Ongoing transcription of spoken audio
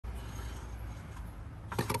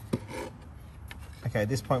Okay, at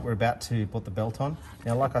this point we're about to put the belt on.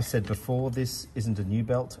 Now, like I said before, this isn't a new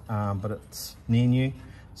belt, but it's near new,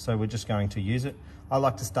 so we're just going to use it. I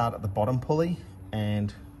like to start at the bottom pulley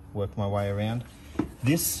and work my way around.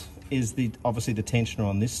 This is obviously the tensioner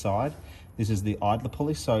on this side. This is the idler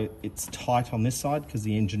pulley, so it's tight on this side because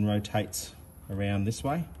the engine rotates around this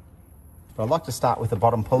way. But I like to start with the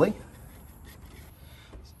bottom pulley.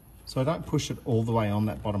 So I don't push it all the way on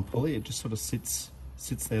that bottom pulley, it just sort of sits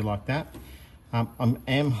there like that. I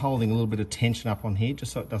am holding a little bit of tension up on here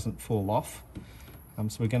just so it doesn't fall off.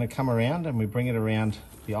 So we're going to come around and we bring it around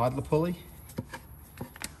the idler pulley.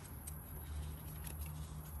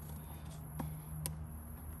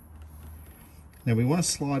 Now we want to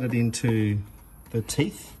slide it into the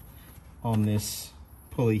teeth on this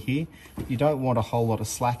pulley here. You don't want a whole lot of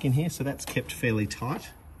slack in here, so that's kept fairly tight.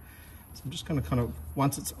 So I'm just going to kind of,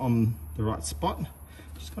 once it's on the right spot,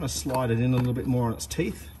 just kind of slide it in a little bit more on its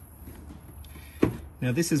teeth.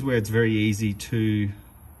 Now this is where it's very easy to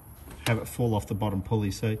have it fall off the bottom pulley.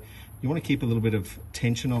 So you want to keep a little bit of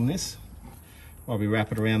tension on this while we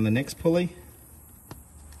wrap it around the next pulley.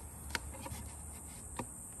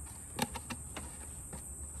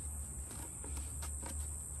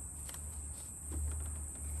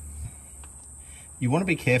 You want to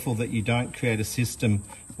be careful that you don't create a system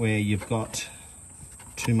where you've got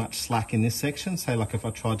too much slack in this section. Say like if I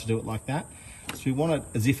tried to do it like that. So you want it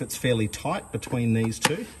as if it's fairly tight between these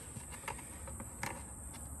two.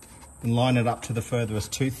 And line it up to the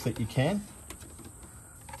furthest tooth that you can.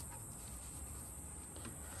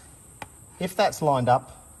 If that's lined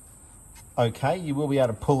up okay, you will be able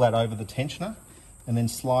to pull that over the tensioner and then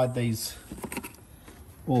slide these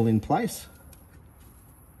all in place.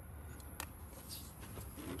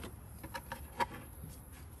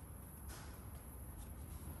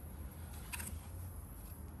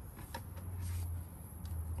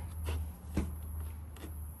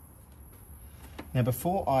 Now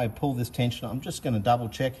before I pull this tensioner, I'm just going to double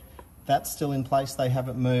check that's still in place, they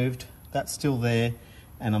haven't moved, that's still there,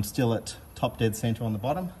 and I'm still at top dead center on the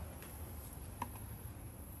bottom.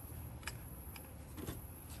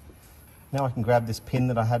 Now I can grab this pin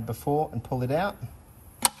that I had before and pull it out.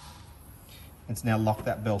 It's now locked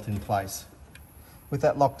that belt in place. With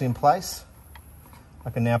that locked in place, I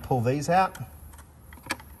can now pull these out.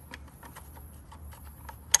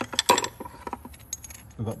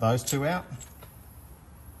 We've got those two out.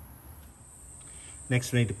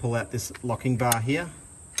 Next we need to pull out this locking bar here.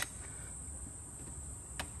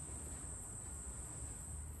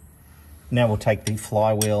 Now we'll take the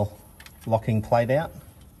flywheel locking plate out.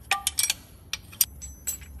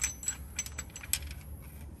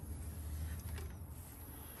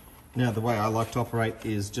 Now the way I like to operate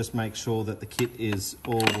is just make sure that the kit is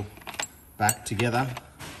all back together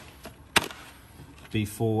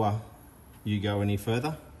before you go any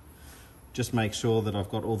further. Just make sure that I've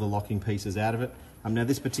got all the locking pieces out of it. Now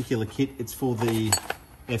this particular kit, it's for the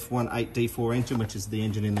F18D4 engine, which is the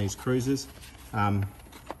engine in these Cruzes.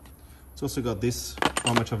 It's also got this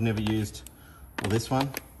one, which I've never used, or this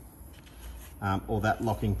one, or that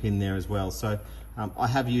locking pin there as well. So I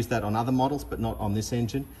have used that on other models, but not on this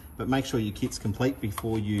engine. But make sure your kit's complete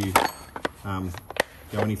before you go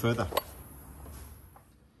any further.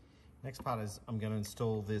 Next part is I'm going to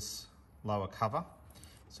install this lower cover.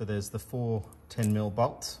 So there's the 4 10mm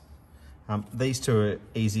bolts. These two are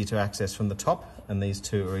easier to access from the top, and these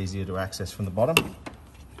two are easier to access from the bottom.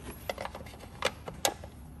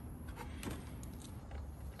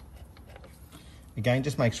 Again,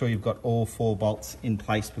 just make sure you've got all 4 bolts in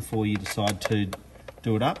place before you decide to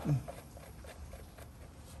do it up.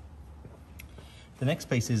 The next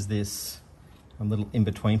piece is this little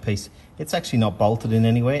in-between piece. It's actually not bolted in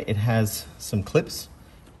anywhere. It has some clips.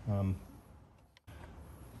 And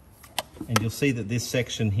you'll see that this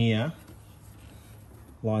section here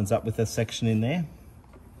lines up with a section in there.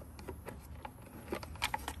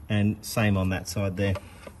 And same on that side there.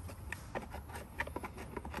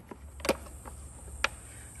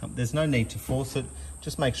 There's no need to force it.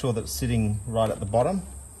 Just make sure that it's sitting right at the bottom.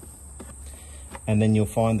 And then you'll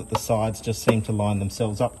find that the sides just seem to line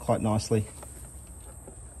themselves up quite nicely.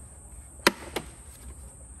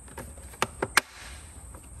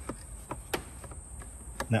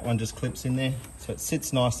 And that one just clips in there. So it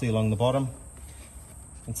sits nicely along the bottom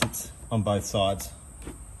and sits on both sides.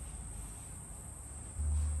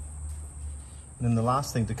 And then the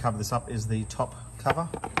last thing to cover this up is the top cover.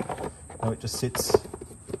 Now it just sits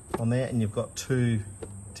on there, and you've got 2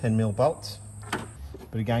 10mm bolts.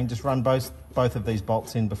 But again, just run both of these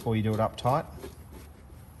bolts in before you do it up tight.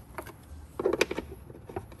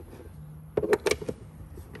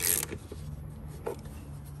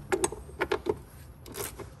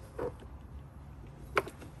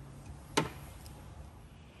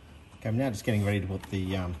 I'm now just getting ready to put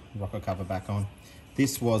the rocker cover back on.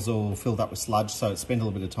 This was all filled up with sludge, so it spent a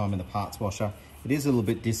little bit of time in the parts washer. It is a little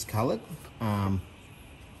bit discoloured,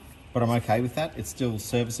 but I'm okay with that. It's still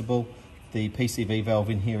serviceable. The PCV valve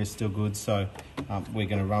in here is still good, so we're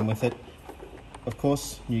going to run with it. Of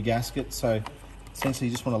course, new gasket, so essentially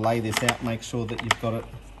you just want to lay this out, make sure that you've got it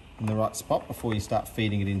in the right spot before you start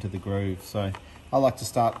feeding it into the groove. So I like to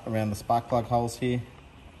start around the spark plug holes here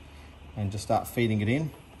and just start feeding it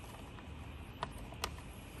in.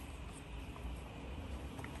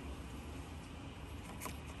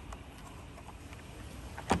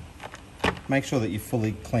 Make sure that you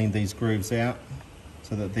fully clean these grooves out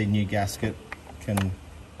so that the new gasket can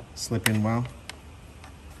slip in well.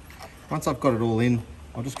 Once I've got it all in,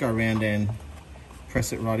 I'll just go around and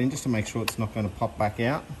press it right in just to make sure it's not going to pop back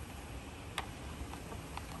out.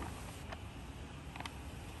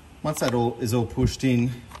 Once that is all pushed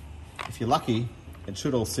in, if you're lucky, it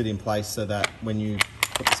should all sit in place so that when you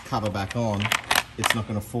put this cover back on, it's not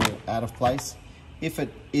going to fall out of place. If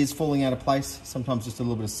it is falling out of place, sometimes just a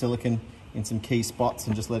little bit of silicone in some key spots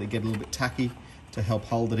and just let it get a little bit tacky to help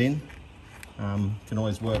hold it in. Can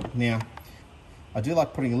always work. Now, I do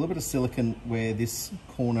like putting a little bit of silicone where this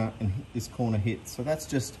corner and this corner hit. So that's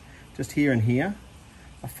just here and here.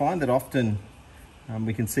 I find that often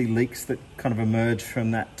we can see leaks that kind of emerge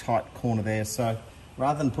from that tight corner there. So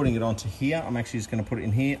rather than putting it onto here, I'm actually just going to put it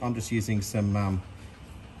in here. I'm just using some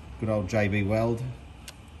good old JB Weld.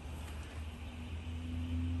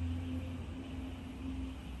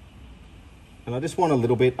 And I just want a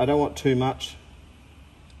little bit, I don't want too much.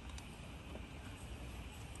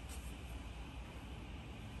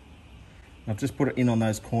 I've just put it in on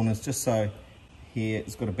those corners just so here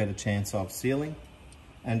it's got a better chance of sealing.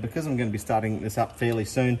 And because I'm going to be starting this up fairly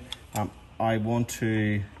soon, I want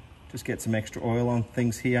to just get some extra oil on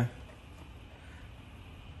things here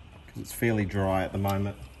because it's fairly dry at the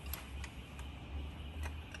moment.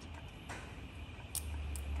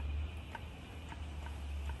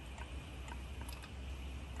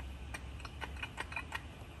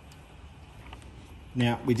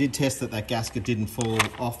 Now, we did test that gasket didn't fall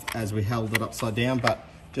off as we held it upside down, but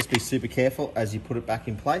just be super careful as you put it back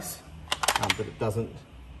in place that it doesn't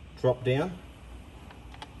drop down.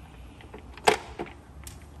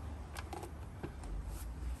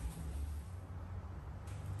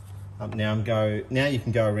 Now you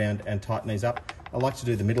can go around and tighten these up. I like to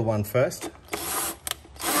do the middle one first.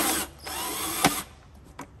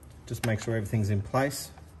 Just make sure everything's in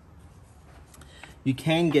place. You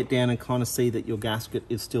can get down and kind of see that your gasket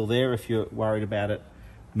is still there if you're worried about it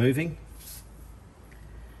moving.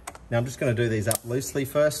 Now I'm just going to do these up loosely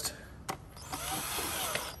first.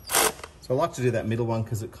 So I like to do that middle one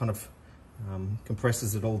because it kind of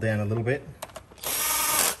compresses it all down a little bit.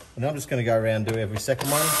 And then I'm just going to go around and do every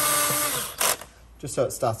second one, just so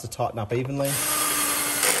it starts to tighten up evenly.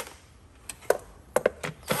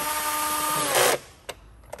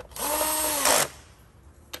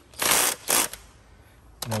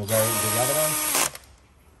 And then we'll go and do the other one.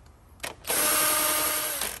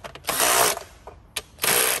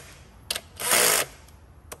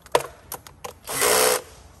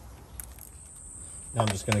 Now I'm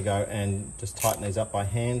just going to go and just tighten these up by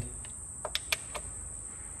hand.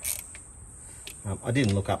 I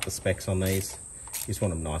didn't look up the specs on these. You just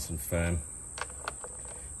want them nice and firm.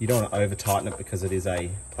 You don't want to over tighten it because it is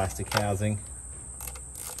a plastic housing.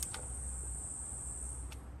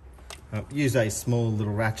 Use a small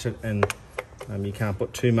little ratchet, and you can't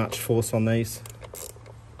put too much force on these.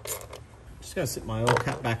 Just going to sit my oil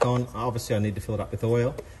cap back on. Obviously I need to fill it up with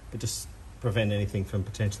oil, but just prevent anything from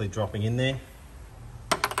potentially dropping in there.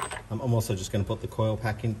 I'm also just going to put the coil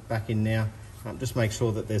pack back in now. Just make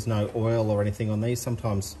sure that there's no oil or anything on these.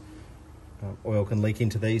 Sometimes oil can leak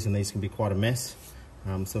into these and these can be quite a mess.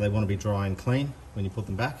 So they want to be dry and clean when you put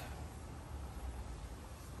them back.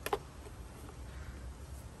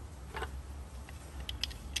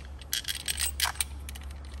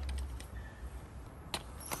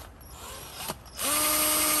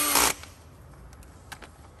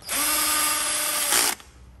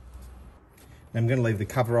 I'm going to leave the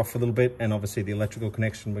cover off a little bit, and obviously the electrical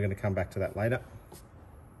connection, we're going to come back to that later.